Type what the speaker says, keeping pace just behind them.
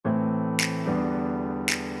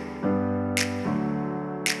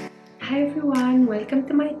Hi everyone, welcome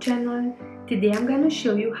to my channel. Today I'm gonna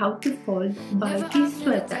show you how to fold bulky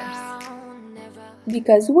sweaters.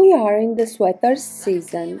 Because we are in the sweaters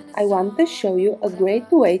season, I want to show you a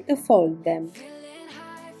great way to fold them.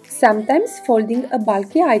 Sometimes folding a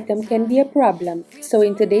bulky item can be a problem, so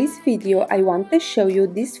in today's video I want to show you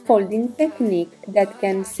this folding technique that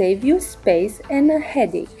can save you space and a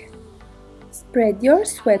headache. Spread your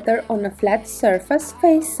sweater on a flat surface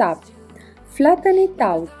face up. Flatten it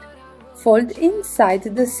out. Fold inside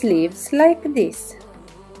the sleeves like this.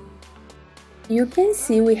 You can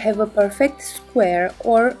see we have a perfect square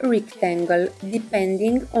or rectangle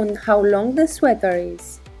depending on how long the sweater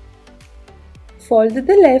is. Fold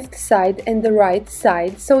the left side and the right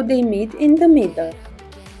side so they meet in the middle.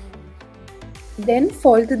 Then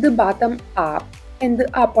fold the bottom up and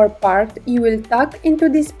the upper part you will tuck into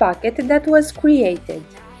this pocket that was created.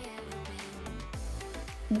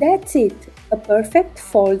 That's it! A perfect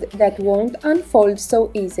fold that won't unfold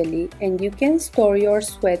so easily, and you can store your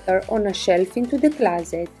sweater on a shelf into the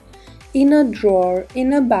closet, in a drawer,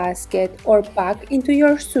 in a basket, or pack into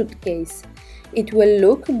your suitcase. It will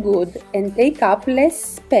look good and take up less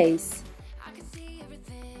space.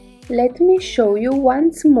 Let me show you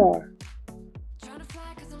once more.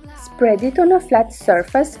 Spread it on a flat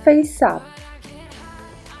surface face up.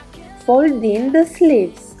 Fold in the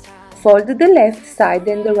sleeves. Fold the left side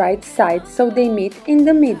and the right side so they meet in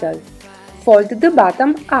the middle. Fold the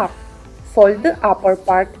bottom up. Fold the upper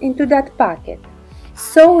part into that pocket.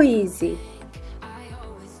 So easy!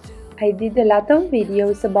 I did a lot of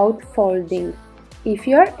videos about folding. If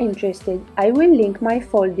you are interested, I will link my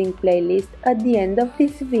folding playlist at the end of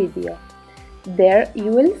this video. There you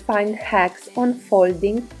will find hacks on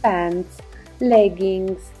folding pants,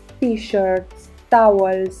 leggings, t-shirts,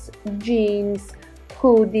 towels, jeans,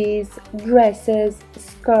 hoodies, dresses,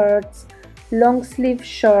 skirts, long sleeve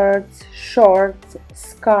shirts, shorts,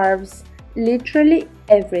 scarves, literally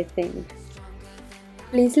everything.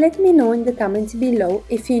 Please let me know in the comments below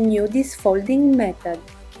if you knew this folding method.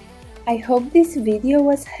 I hope this video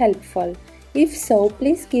was helpful. If so,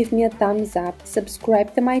 please give me a thumbs up,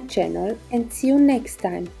 subscribe to my channel, and see you next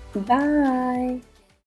time. Bye!